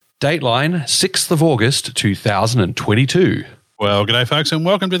Dateline, 6th of August, 2022. Well, g'day, folks, and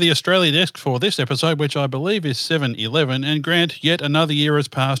welcome to the Australia Desk for this episode, which I believe is 7/11. And Grant, yet another year has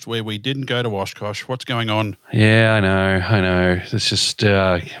passed where we didn't go to Oshkosh. What's going on? Yeah, I know. It's just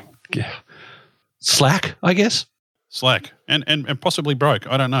slack, I guess. Slack and possibly broke.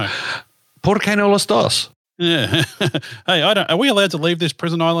 I don't know. Por qué no los dos? Yeah. Hey, are we allowed to leave this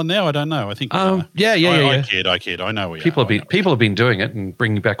prison island now? I don't know. I think. Yeah. I kid. I know we people are. People have been doing it and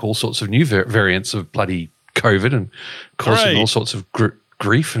bringing back all sorts of new variants of bloody COVID and causing all sorts of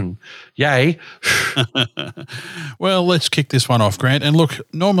grief and yay. Well, let's kick this one off, Grant. And look,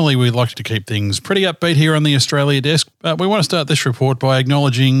 normally we like to keep things pretty upbeat here on the Australia Desk, but we want to start this report by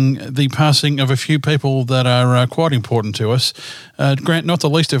acknowledging the passing of a few people that are quite important to us. Grant, not the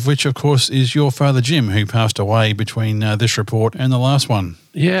least of which, of course, is your father, Jim, who passed away between this report and the last one.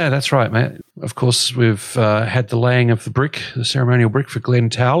 Yeah, that's right, mate. Of course, we've had the laying of the ceremonial brick for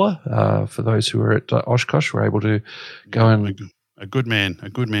Glenn Towler. For those who were at Oshkosh, were able to go and... A good man.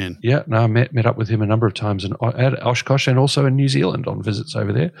 Yeah, no, I met up with him a number of times at Oshkosh and also in New Zealand on visits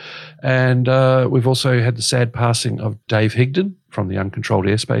over there. And we've also had the sad passing of Dave Higdon from the Uncontrolled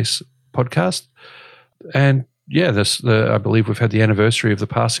Airspace podcast. And yeah, I believe we've had the anniversary of the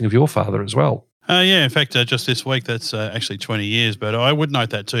passing of your father as well. Yeah, in fact, just this week, that's actually 20 years. But I would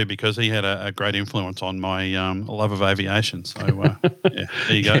note that too because he had a great influence on my love of aviation. So, yeah,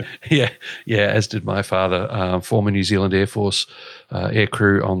 there you go. Yeah, as did my father, former New Zealand Air Force air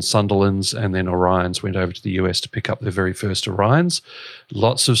crew on Sunderlands and then Orions, went over to the US to pick up their very first Orions.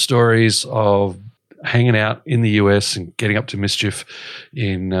 Lots of stories of hanging out in the US and getting up to mischief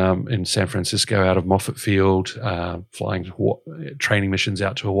in San Francisco out of Moffett Field, flying training missions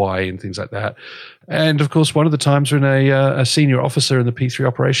out to Hawaii and things like that. And of course, one of the times when a senior officer in the P3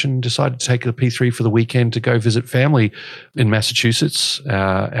 operation decided to take the P3 for the weekend to go visit family in Massachusetts,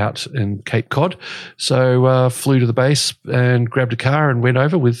 out in Cape Cod. So flew to the base and grabbed a car and went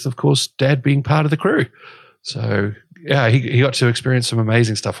over with, of course, Dad being part of the crew. So yeah, he got to experience some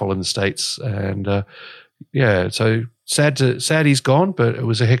amazing stuff while in the States. And so sad he's gone, but it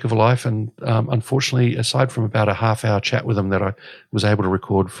was a heck of a life. And unfortunately, aside from about a half-hour chat with him that I was able to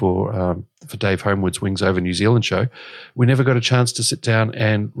record for Dave Homewood's Wings Over New Zealand show, we never got a chance to sit down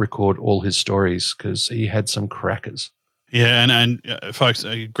and record all his stories because he had some crackers. Yeah, and folks,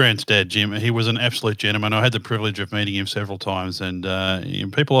 Grant's dad, Jim, he was an absolute gentleman. I had the privilege of meeting him several times, and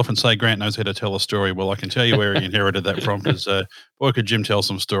people often say Grant knows how to tell a story. Well, I can tell you where he inherited that from because, boy, could Jim tell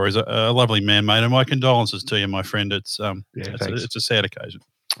some stories. A lovely man, mate, and my condolences to you, my friend. It's a sad occasion.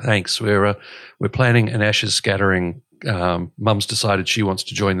 Thanks. We're planning an ashes scattering. Mum's decided she wants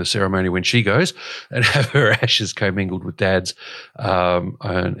to join the ceremony when she goes and have her ashes commingled with Dad's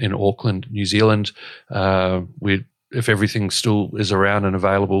in Auckland, New Zealand. If everything still is around and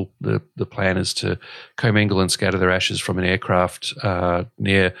available, the plan is to commingle and scatter their ashes from an aircraft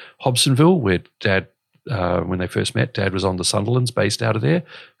near Hobsonville, where Dad, when they first met, Dad was on the Sunderlands, based out of there,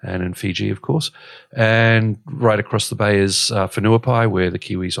 and in Fiji, of course. And right across the bay is Whanuapai, where the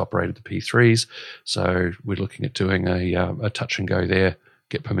Kiwis operated the P3s. So we're looking at doing a touch and go there,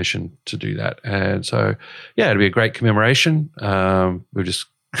 get permission to do that. And so, yeah, it'll be a great commemoration. We've just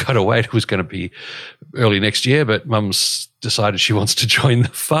got to wait. It was going to be early next year, but Mum's decided she wants to join the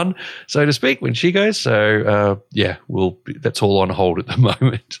fun, so to speak, when she goes. So, that's all on hold at the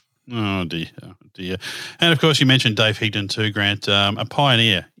moment. Oh, dear. And, of course, you mentioned Dave Higdon too, Grant, a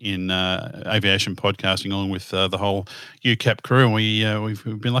pioneer in aviation podcasting along with the whole UCAP crew. And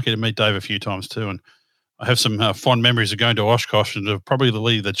we've been lucky to meet Dave a few times too. And I have some fond memories of going to Oshkosh and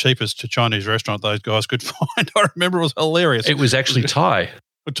probably the cheapest Chinese restaurant those guys could find. I remember it was hilarious. It was actually Thai.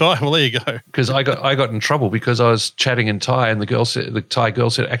 Thai, well, there you go. Because I got in trouble because I was chatting in Thai, and the Thai girl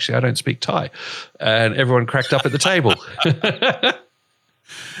said, "Actually, I don't speak Thai," and everyone cracked up at the table.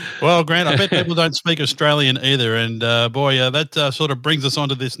 Well, Grant, I bet people don't speak Australian either, and that sort of brings us on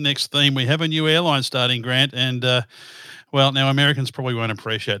to this next theme. We have a new airline starting, Grant, and now Americans probably won't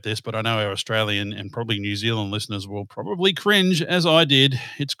appreciate this, but I know our Australian and probably New Zealand listeners will probably cringe, as I did.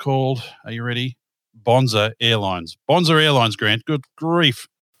 It's called, are you ready? Bonza Airlines. Bonza Airlines, Grant. Good grief.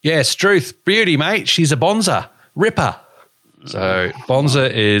 Yes, truth. Beauty, mate. She's a Bonza. Ripper. So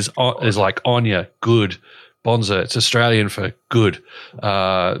Bonza is like Anya, good. Bonza, it's Australian for good.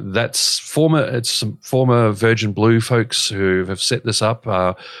 It's some former Virgin Blue folks who have set this up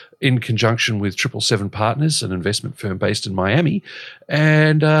in conjunction with 777 Partners, an investment firm based in Miami.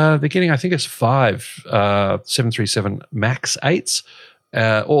 And they're getting, I think it's 5 737 MAX 8s,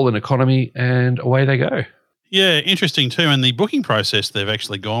 all in economy, and away they go. Yeah, interesting too. And the booking process they've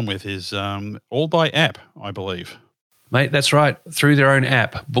actually gone with is all by app, I believe. Mate, that's right. Through their own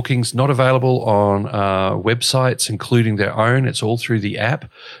app. Booking's not available on websites, including their own. It's all through the app.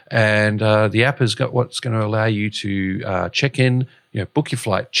 And the app has got what's going to allow you to check in, book your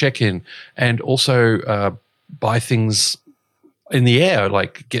flight, check in, and also buy things in the air,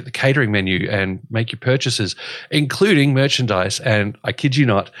 like get the catering menu and make your purchases, including merchandise. And I kid you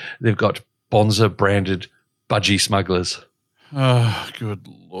not, they've got Bonza branded budgie smugglers. Oh, good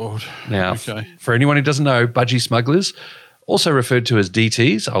Lord. Now, for anyone who doesn't know, budgie smugglers, also referred to as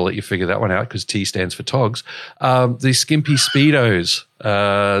DTs, I'll let you figure that one out because T stands for Togs, the skimpy Speedos,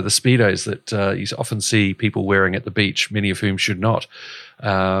 the Speedos that you often see people wearing at the beach, many of whom should not.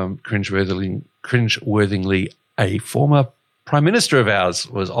 Cringeworthingly, a former Prime Minister of ours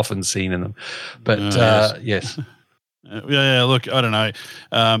was often seen in them. But yes. Yeah, look, I don't know.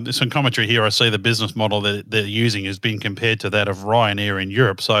 There's some commentary here. I see the business model that they're using is being compared to that of Ryanair in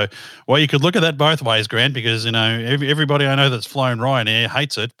Europe. So, well, you could look at that both ways, Grant, because, everybody I know that's flown Ryanair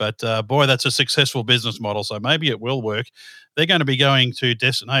hates it. But, boy, that's a successful business model. So maybe it will work. They're going to be going to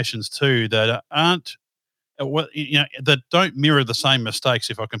destinations too that aren't, that don't mirror the same mistakes,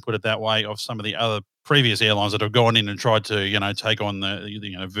 if I can put it that way, of some of the other previous airlines that have gone in and tried to, take on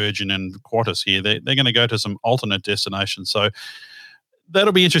the Virgin and Qantas here. They're going to go to some alternate destinations. So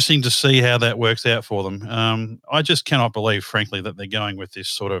that'll be interesting to see how that works out for them. I just cannot believe, frankly, that they're going with this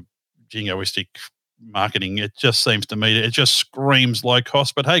sort of jingoistic marketing. It just seems to me, it just screams low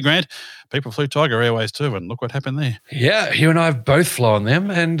cost. But hey, Grant, people flew Tiger Airways too, and look what happened there. Yeah, you and I have both flown them,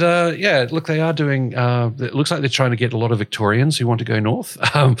 and look, they are doing. It looks like they're trying to get a lot of Victorians who want to go north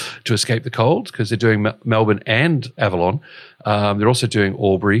to escape the cold, because they're doing Melbourne and Avalon. They're also doing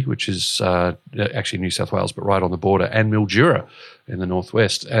Albury, which is actually New South Wales, but right on the border, and Mildura in the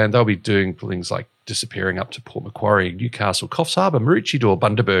northwest, and they'll be doing things like disappearing up to Port Macquarie, Newcastle, Coffs Harbour, Maroochydore,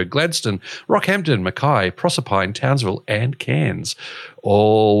 Bundaberg, Gladstone, Rockhampton, Mackay, Proserpine, Townsville, and Cairns.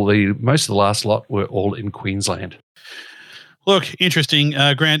 Most of the last lot were all in Queensland. Look, interesting,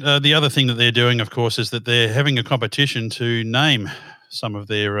 Grant. The other thing that they're doing, of course, is that they're having a competition to name some of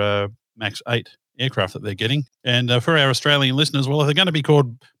their MAX 8 aircraft that they're getting. And for our Australian listeners, well, if they're going to be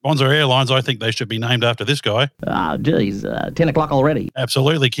called Bonza Airlines, I think they should be named after this guy. Oh, geez, 10 o'clock already.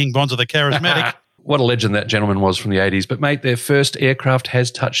 Absolutely, King Bonza the Charismatic. What a legend that gentleman was from the 80s. But, mate, their first aircraft has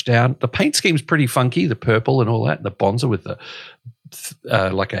touched down. The paint scheme's pretty funky, the purple and all that, the Bonza with the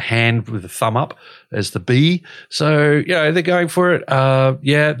like a hand with a thumb up as the B. So, they're going for it.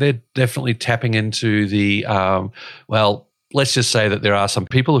 They're definitely tapping into the, let's just say that there are some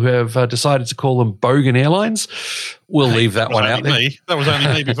people who have decided to call them bogan airlines. We'll leave that one out there. That was only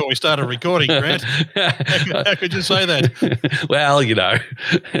me before we started recording, Grant. How could you say that? Well,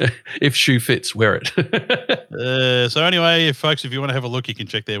 if shoe fits, wear it. So anyway, folks, if you want to have a look, you can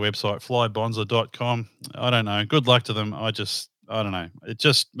check their website, flybonza.com. I don't know. Good luck to them. I don't know. It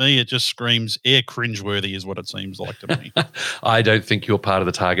just screams air cringeworthy is what it seems like to me. I don't think you're part of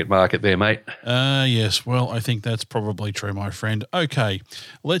the target market there, mate. Yes. Well, I think that's probably true, my friend. Okay,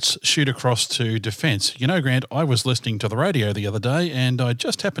 let's shoot across to defence. Grant, I was listening to the radio the other day and I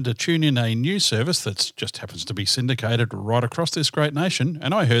just happened to tune in a news service that just happens to be syndicated right across this great nation,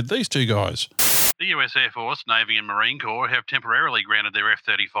 and I heard these two guys. The US Air Force, Navy and Marine Corps have temporarily grounded their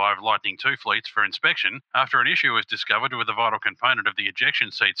F-35 Lightning II fleets for inspection after an issue was discovered with a vital component of the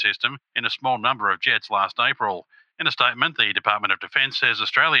ejection seat system in a small number of jets last April. In a statement, the Department of Defence says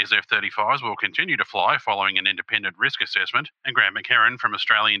Australia's F-35s will continue to fly following an independent risk assessment, and Grant McHerron from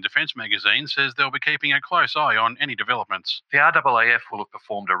Australian Defence magazine says they'll be keeping a close eye on any developments. The RAAF will have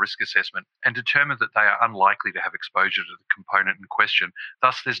performed a risk assessment and determined that they are unlikely to have exposure to the component in question,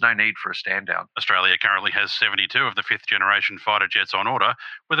 thus there's no need for a stand-down. Australia currently has 72 of the fifth-generation fighter jets on order,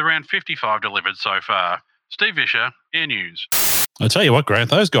 with around 55 delivered so far. Steve Vischer, Air News. I tell you what, Grant,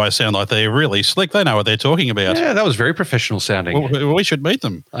 those guys sound like they're really slick. They know what they're talking about. Yeah, that was very professional sounding. Well, we should meet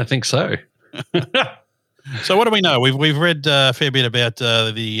them. I think so. So what do we know? We've read a fair bit about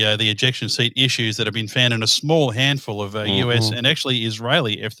the ejection seat issues that have been found in a small handful of US and actually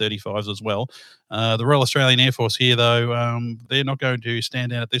Israeli F-35s as well. The Royal Australian Air Force here, though, they're not going to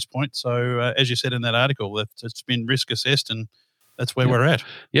stand down at this point. So as you said in that article, it's been risk assessed and that's where we're at.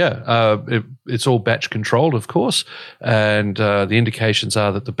 Yeah, it's all batch controlled, of course, and the indications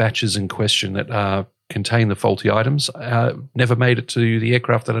are that the batches in question that contain the faulty items never made it to the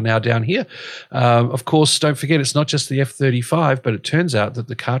aircraft that are now down here. Of course, don't forget, it's not just the F-35, but it turns out that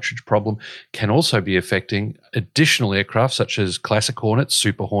the cartridge problem can also be affecting additional aircraft such as Classic Hornets,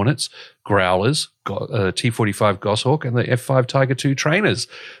 Super Hornets, Growlers, T-45 Goshawk, and the F-5 Tiger II trainers.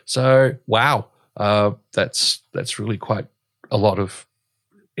 So, wow, that's really quite a lot of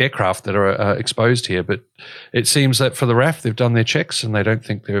aircraft that are exposed here. But it seems that for the RAF, they've done their checks and they don't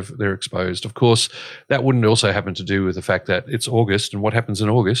think they're exposed. Of course, that wouldn't also happen to do with the fact that it's August, and what happens in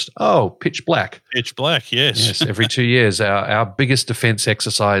August? Oh, pitch black. Pitch black, yes. Yes, every 2 years. Our biggest defence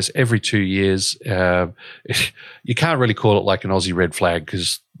exercise every 2 years. You can't really call it like an Aussie red flag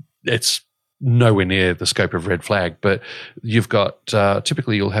because it's nowhere near the scope of red flag, but you've got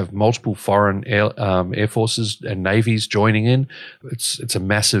typically you'll have multiple foreign air forces and navies joining in. It's a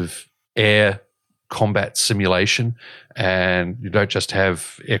massive air combat simulation, and you don't just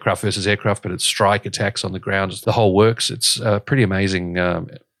have aircraft versus aircraft, but it's strike attacks on the ground. The whole works. It's a pretty amazing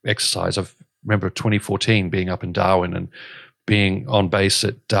exercise. I remember 2014 being up in Darwin and being on base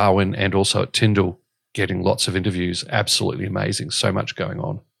at Darwin and also at Tyndall, getting lots of interviews. Absolutely amazing. So much going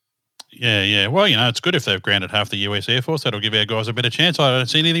on. Yeah. Well, it's good if they've grounded half the US Air Force. That'll give our guys a better chance. I don't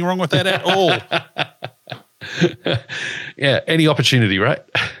see anything wrong with that at all. Yeah, any opportunity, right?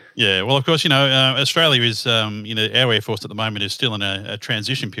 Yeah, well, of course, Australia is, our Air Force at the moment is still in a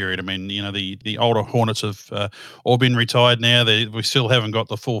transition period. I mean, the older Hornets have all been retired now. We still haven't got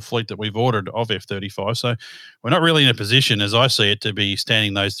the full fleet that we've ordered of F-35. So we're not really in a position, as I see it, to be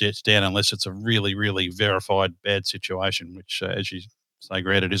standing those jets down unless it's a really, really verified bad situation, which, as you say,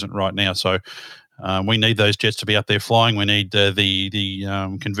 Grant, it isn't right now. So we need those jets to be up there flying. We need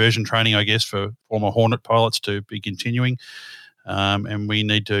the conversion training, I guess, for former Hornet pilots to be continuing. And we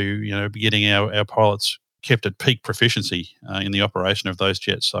need to, be getting our pilots kept at peak proficiency in the operation of those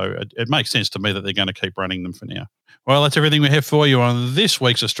jets. So it makes sense to me that they're going to keep running them for now. Well, that's everything we have for you on this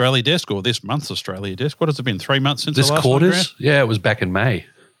week's Australia Desk, or this month's Australia Desk. What has it been, 3 months since this the last quarter's? Yeah, it was back in May.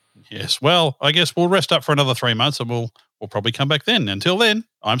 Yes. Well, I guess we'll rest up for another 3 months and we'll probably come back then. Until then,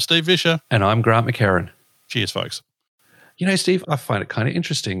 I'm Steve Vischer. And I'm Grant McHerron. Cheers, folks. Steve, I find it kind of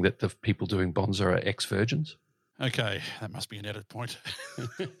interesting that the people doing Bonza are ex-virgins. Okay, that must be an edit point.